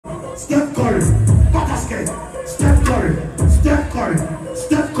Steph Curry, Bataske, Steph Curry, Steph Curry,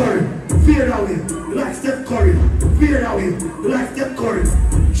 Steph Curry, fear away, like Steph Curry, fear away, like Steph Curry,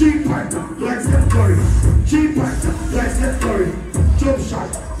 G-Panther, like Steph Curry, G-Panther, like Steph Curry, jump shot,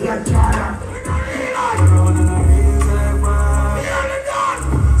 like Jordan.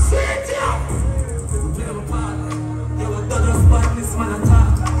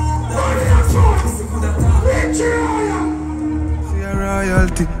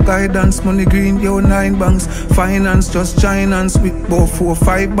 Royalty, guidance, money green, yo 9 banks. Finance, just finance with both 4,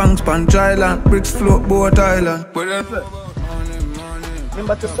 5 banks. Pan dry land, bricks float boat island. Remember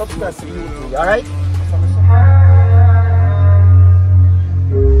to subscribe to YouTube, alright?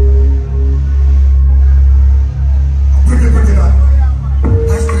 Pretty that.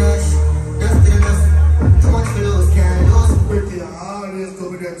 Too much for those candles. Pretty, I always go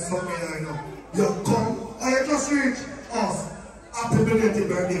with them something I know. You come, I just reach off. Happy belated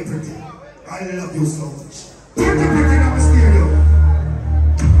birthday, Pretty. I love you so much. Pretty, not stereo.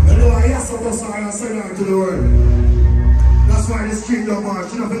 You know, I hear some of us are and send her to the world. That's why the street don't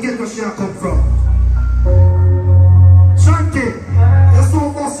march. You don't forget where she come from. Shanti, you're so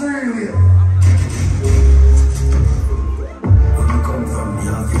bossy anyway. When you come from me,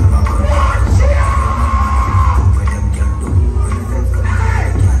 I feel my good. When them can't do, when the feds come,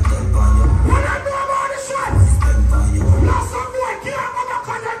 they can't tell by you. When I know about the shots, Spend by you. lost some boy, can't come back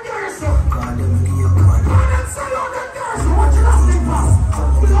on them girls. God, them give you a card. And then sell out them girls. So what you not think about?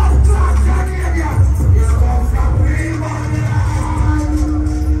 Blood clot, can't hear ya. You come from real money.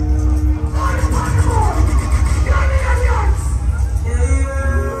 Money, money, money. You're the idiots.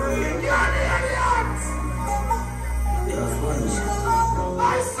 You're the idiots. Yeah, sponge. I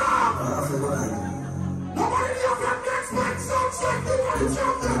saw. I forgot. Nobody here from next man sounds like the one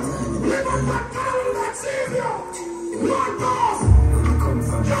chapter. Live on that kind of that savior. Lord knows. When you come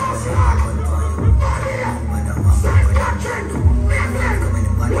from me, I feel my good. Money. Same doctrine. Midland.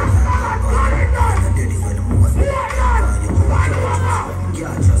 What's not like money done? I'm dirty for the most. One night. One more.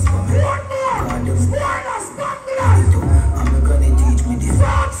 Yeah, just for me. One more. Spoilers, Babylon. I'm gonna teach me this.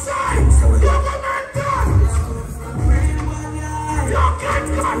 Southside. Government done. You can't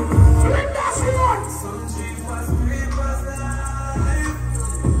come. Linda's one.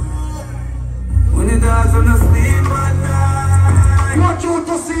 When the dogs on the sleep at night. Watch out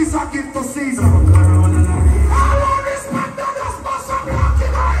to Caesar, give to Caesar. All of this man done us must have blocked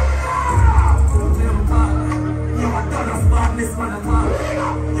in our ear. You a Douglas badness man at all.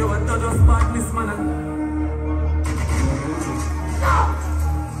 You a Douglas badness man at all.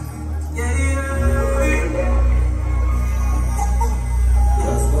 Yeah, yeah.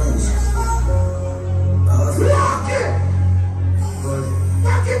 Yeah, sponge. Block it.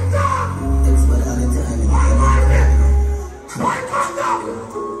 Knock it down. Thanks for all the time. Why come down?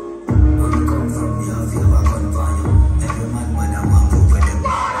 When you come from me, I feel my gun for you. Every man, when I'm up with them.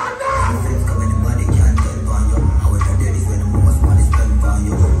 More than that. When the feds come, anybody can't tell for you. I was the daddy when the most money spent for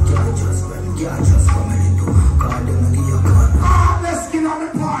you. Can't just run, can't just come and do. God, them give you a gun. Let's get on the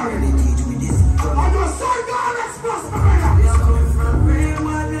party. They teach me this. I just saw God express my brother. We are coming from real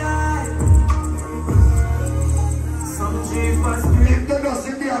mad life. Some chief was If they don't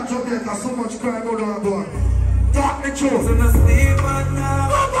see me at Jamaica, so much crime out on board. Talk the truth. in the sleep at night.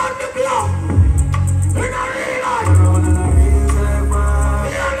 Go on the block. In a real life. Round in a real life,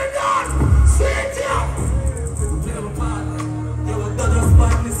 man. Hear the gun. See it here. Play my part. You a Douglas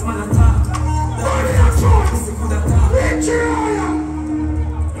badness man at all. Money and truth. Pussy good at all. Rich area.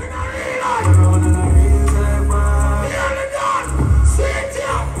 In a real life. Round in a real life, man. Hear the gun. See it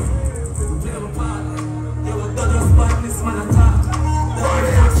here. Play my part. You a Douglas badness man at all.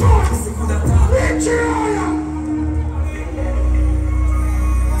 Money and truth. Pussy good at all. Rich area.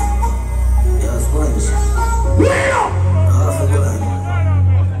 Yeah, sponge. Wait up. I forgot.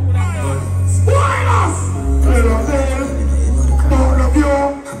 Spoilers. Little man. You know the kind. All of you.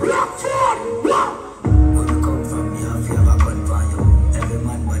 Black phone. What? When you come from me, I feel my gun for you. Every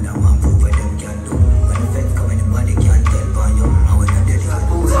man, when I'm up with them can do. When the feds come, anybody can't tell for you. I was the daddy for the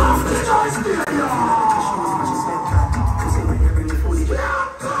most.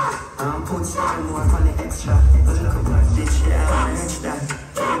 Put some more on the extra. Look at this shit, I'm rich that.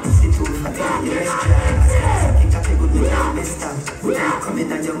 See two for the extra. Think I take good with the best time. Come in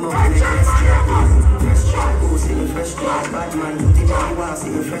and your mouth and the extra. Fresh try, go see the fresh try. Bad man, you think I want to see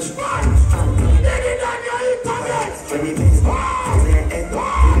the fresh try. When you best,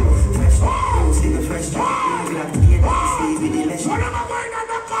 fresh, go see the fresh try. You like to get that, see with the lesh.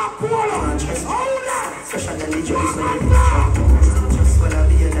 Fresher than the joints when you just wanna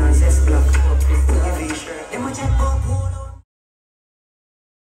be a dance, black.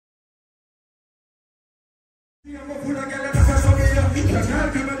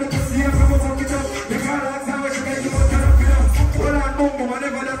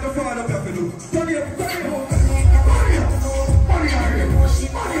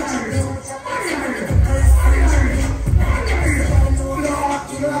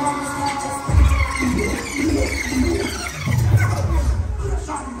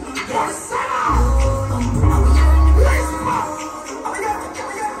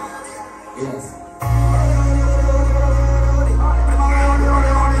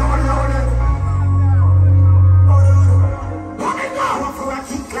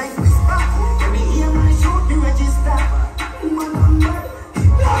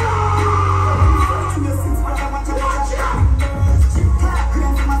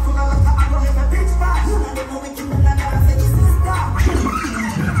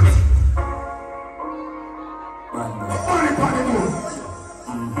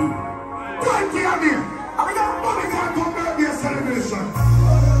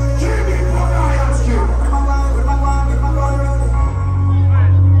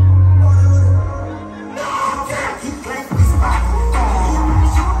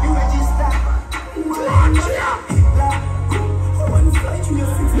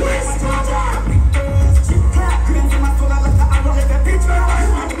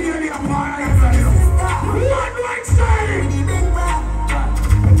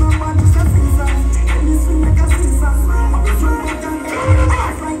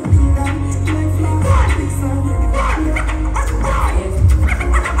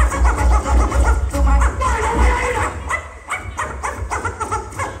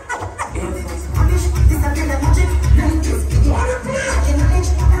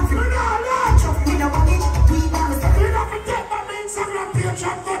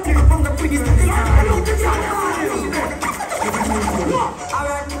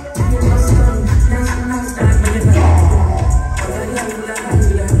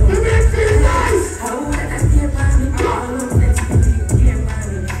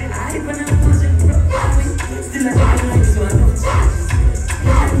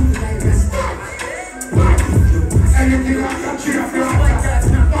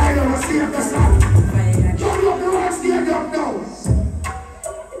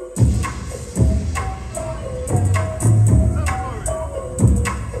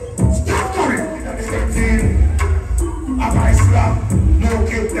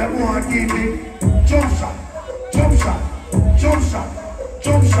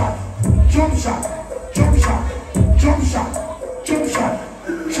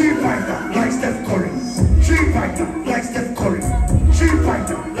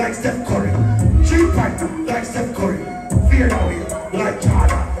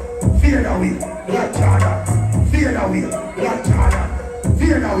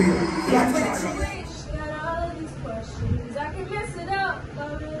 I can mess it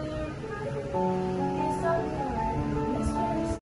up,